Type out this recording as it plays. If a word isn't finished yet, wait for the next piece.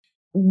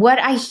what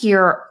I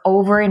hear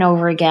over and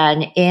over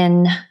again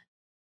in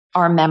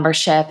our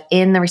membership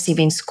in the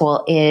receiving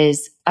school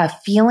is a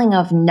feeling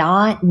of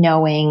not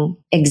knowing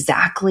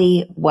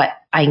exactly what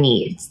I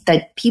need.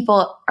 That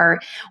people are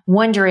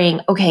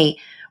wondering, okay,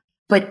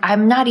 but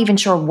I'm not even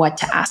sure what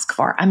to ask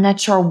for. I'm not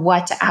sure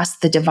what to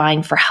ask the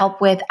divine for help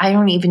with. I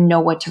don't even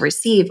know what to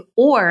receive.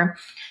 Or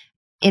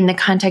in the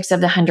context of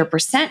the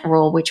 100%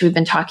 rule, which we've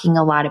been talking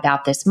a lot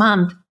about this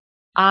month,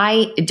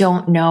 I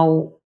don't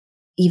know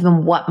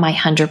even what my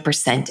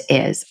 100%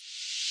 is.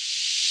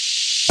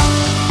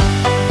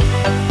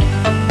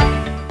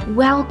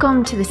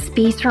 Welcome to the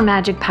Space for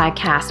Magic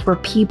podcast, where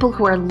people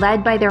who are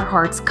led by their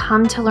hearts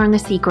come to learn the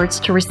secrets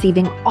to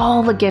receiving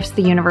all the gifts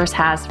the universe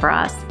has for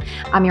us.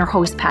 I'm your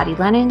host, Patty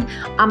Lennon.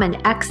 I'm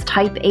an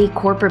ex-Type A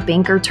corporate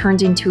banker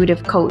turned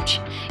intuitive coach.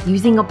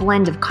 Using a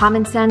blend of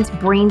common sense,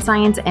 brain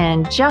science,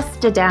 and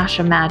just a dash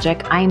of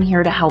magic, I am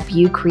here to help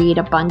you create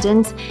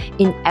abundance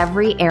in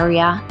every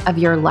area of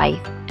your life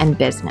and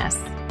business.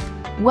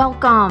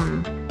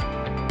 Welcome.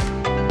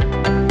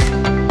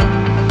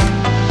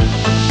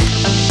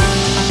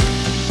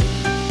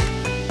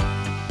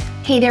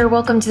 Hey there,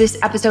 welcome to this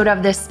episode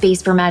of the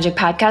Space for Magic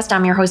podcast.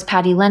 I'm your host,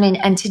 Patty Lennon,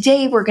 and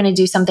today we're going to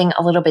do something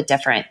a little bit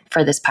different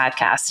for this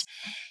podcast.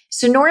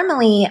 So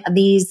normally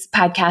these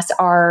podcasts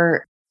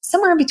are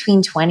somewhere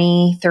between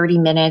 20, 30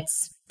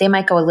 minutes. They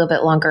might go a little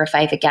bit longer if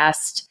I have a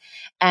guest.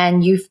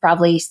 And you've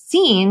probably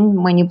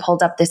seen when you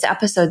pulled up this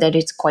episode that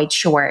it's quite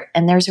short,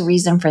 and there's a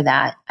reason for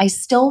that. I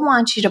still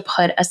want you to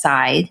put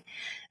aside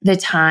the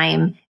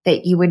time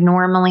that you would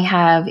normally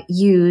have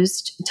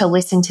used to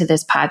listen to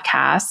this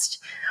podcast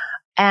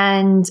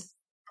and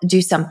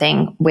do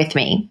something with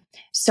me.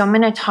 So I'm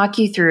going to talk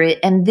you through it.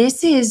 And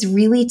this is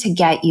really to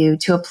get you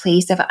to a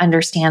place of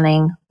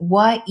understanding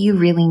what you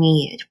really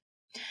need.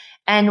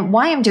 And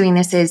why I'm doing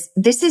this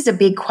is a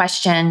big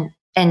question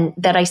and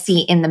that I see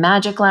in the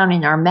Magic Lounge,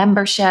 in our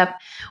membership.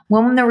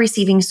 When the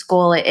receiving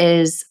school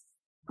is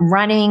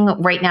running,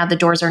 right now the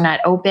doors are not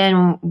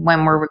open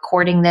when we're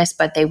recording this,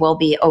 but they will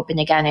be open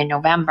again in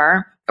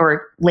November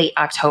or late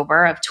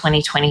October of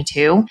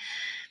 2022.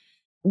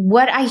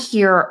 What I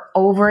hear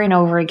over and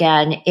over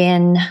again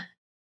in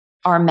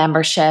our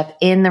membership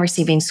in the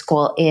receiving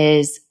school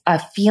is a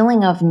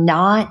feeling of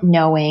not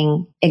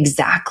knowing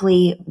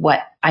exactly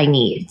what I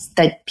need.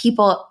 That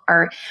people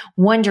are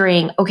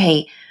wondering,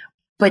 okay,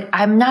 but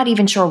I'm not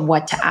even sure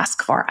what to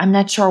ask for. I'm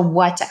not sure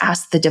what to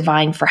ask the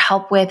divine for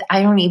help with.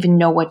 I don't even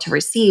know what to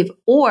receive.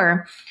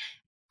 Or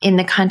in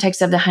the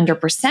context of the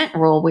 100%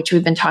 rule, which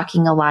we've been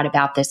talking a lot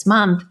about this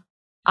month,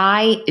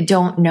 I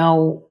don't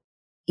know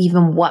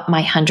even what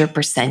my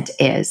 100%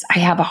 is. I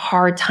have a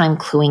hard time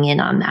cluing in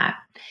on that.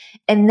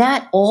 And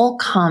that all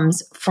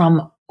comes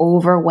from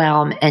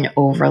overwhelm and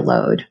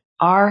overload.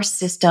 Our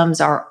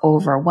systems are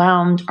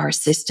overwhelmed. Our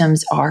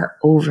systems are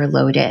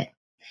overloaded.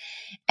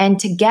 And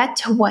to get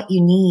to what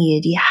you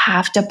need, you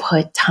have to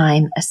put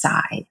time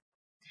aside.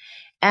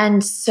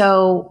 And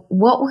so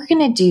what we're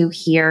going to do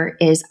here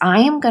is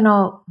I am going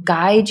to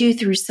guide you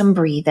through some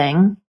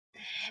breathing.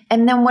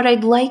 And then what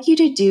I'd like you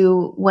to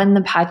do when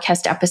the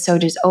podcast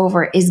episode is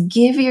over is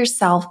give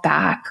yourself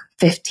back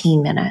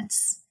 15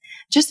 minutes,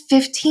 just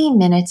 15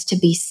 minutes to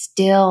be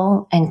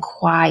still and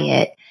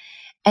quiet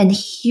and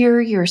hear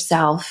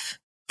yourself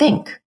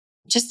think.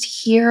 Just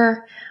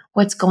hear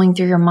what's going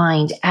through your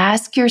mind.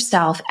 Ask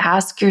yourself,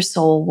 ask your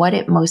soul what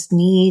it most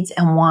needs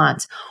and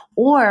wants.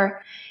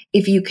 Or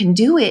if you can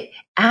do it,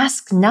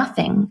 ask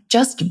nothing,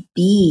 just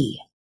be.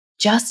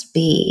 Just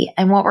be.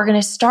 And what we're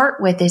going to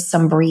start with is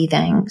some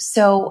breathing.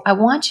 So I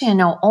want you to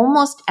know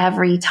almost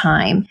every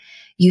time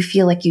you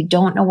feel like you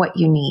don't know what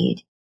you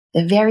need,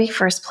 the very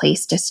first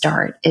place to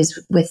start is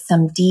with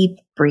some deep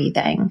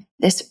breathing.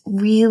 This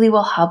really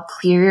will help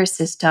clear your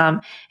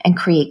system and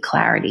create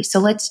clarity. So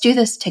let's do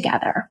this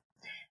together.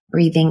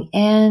 Breathing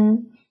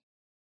in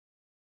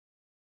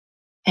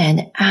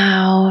and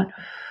out.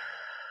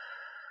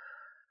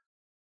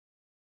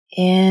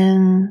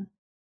 In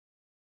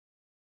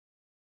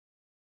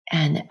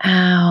and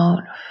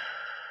out,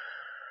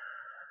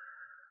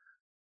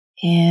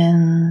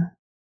 in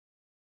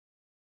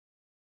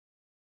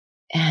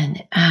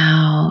and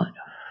out.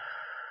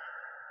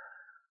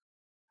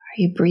 Are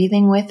you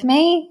breathing with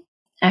me?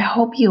 I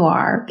hope you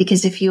are,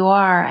 because if you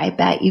are, I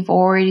bet you've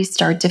already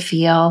started to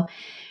feel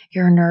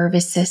your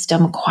nervous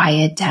system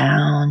quiet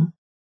down,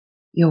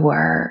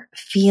 your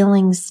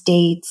feeling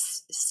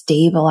states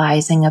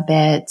stabilizing a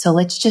bit. So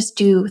let's just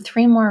do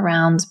 3 more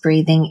rounds,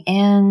 breathing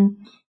in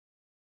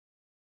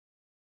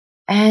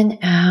and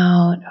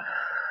out,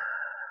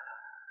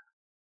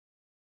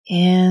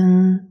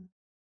 in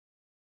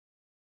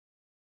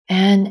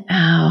and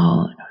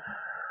out,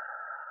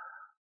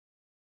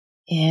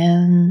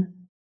 in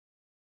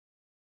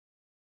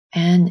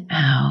and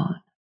out.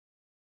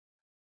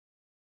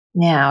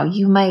 Now,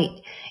 you might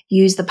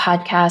use the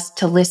podcast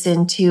to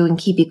listen to and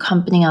keep you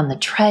company on the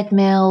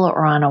treadmill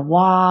or on a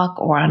walk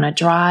or on a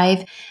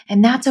drive,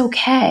 and that's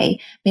okay.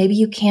 Maybe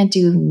you can't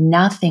do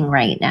nothing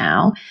right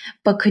now,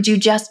 but could you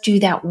just do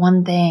that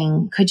one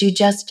thing? Could you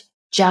just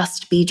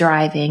just be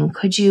driving?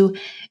 Could you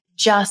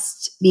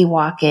just be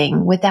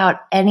walking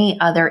without any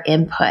other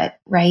input,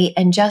 right?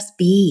 And just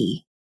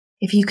be.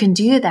 If you can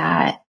do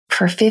that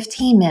for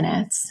 15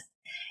 minutes,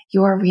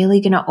 you are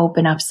really going to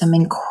open up some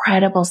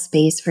incredible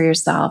space for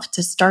yourself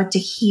to start to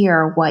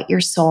hear what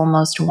your soul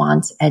most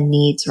wants and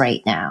needs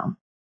right now.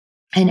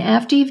 And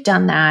after you've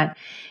done that,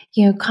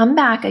 come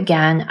back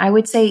again. I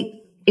would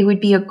say it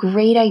would be a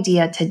great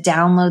idea to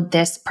download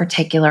this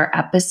particular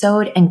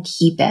episode and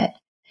keep it.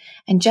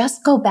 And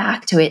just go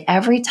back to it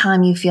every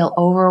time you feel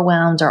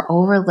overwhelmed or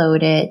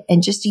overloaded,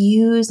 and just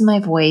use my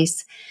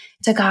voice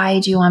to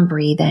guide you on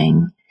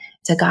breathing,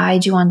 to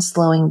guide you on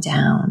slowing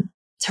down,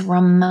 to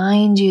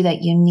remind you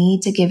that you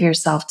need to give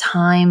yourself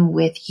time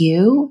with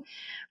you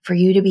for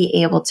you to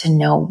be able to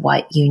know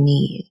what you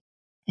need.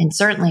 And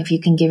certainly if you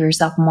can give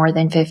yourself more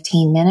than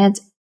 15 minutes,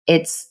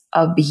 it's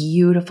a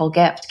beautiful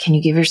gift. Can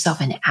you give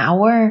yourself an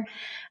hour,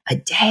 a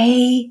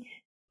day,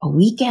 a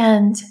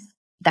weekend?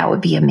 That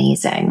would be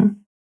amazing.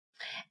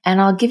 And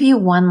I'll give you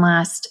one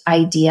last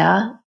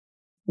idea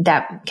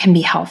that can be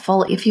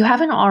helpful. If you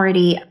haven't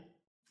already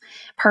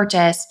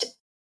purchased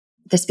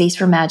the Space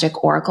for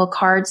Magic Oracle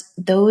cards,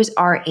 those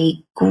are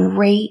a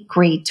great,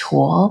 great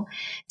tool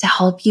to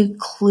help you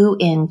clue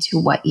into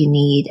what you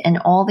need. And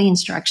all the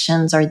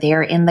instructions are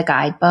there in the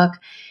guidebook.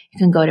 You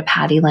can go to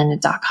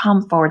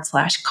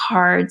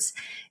pattylennon.com/cards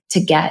to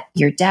get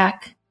your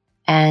deck.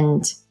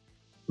 And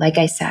like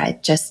I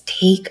said, just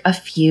take a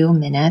few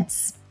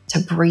minutes to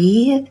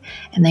breathe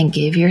and then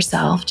give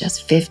yourself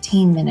just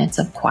 15 minutes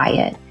of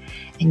quiet,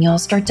 and you'll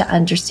start to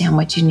understand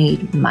what you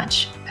need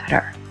much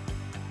better.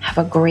 Have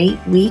a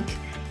great week,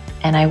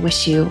 and I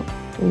wish you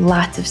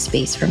lots of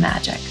space for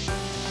magic.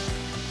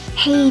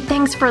 Hey,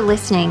 thanks for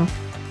listening.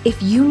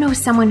 If you know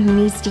someone who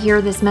needs to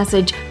hear this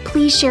message,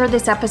 please share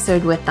this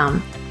episode with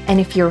them. And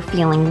if you're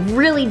feeling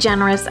really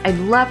generous, I'd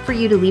love for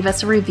you to leave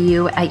us a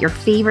review at your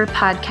favorite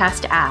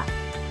podcast app.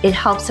 It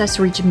helps us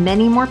reach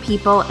many more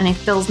people, and it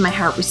fills my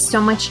heart with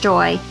so much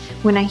joy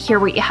when I hear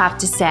what you have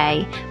to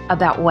say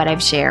about what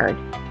I've shared.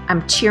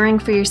 I'm cheering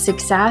for your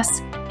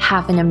success.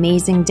 Have an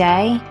amazing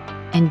day.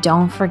 And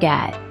don't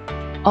forget,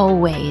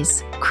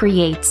 always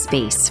create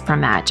space for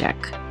magic.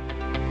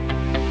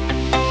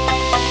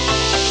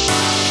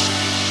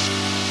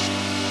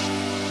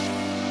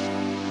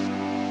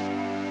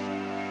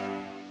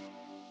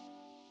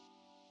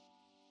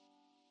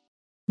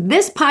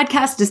 This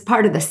podcast is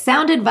part of the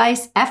Sound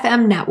Advice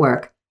FM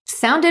network.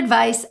 Sound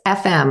Advice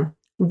FM,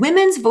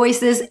 women's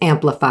voices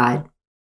amplified.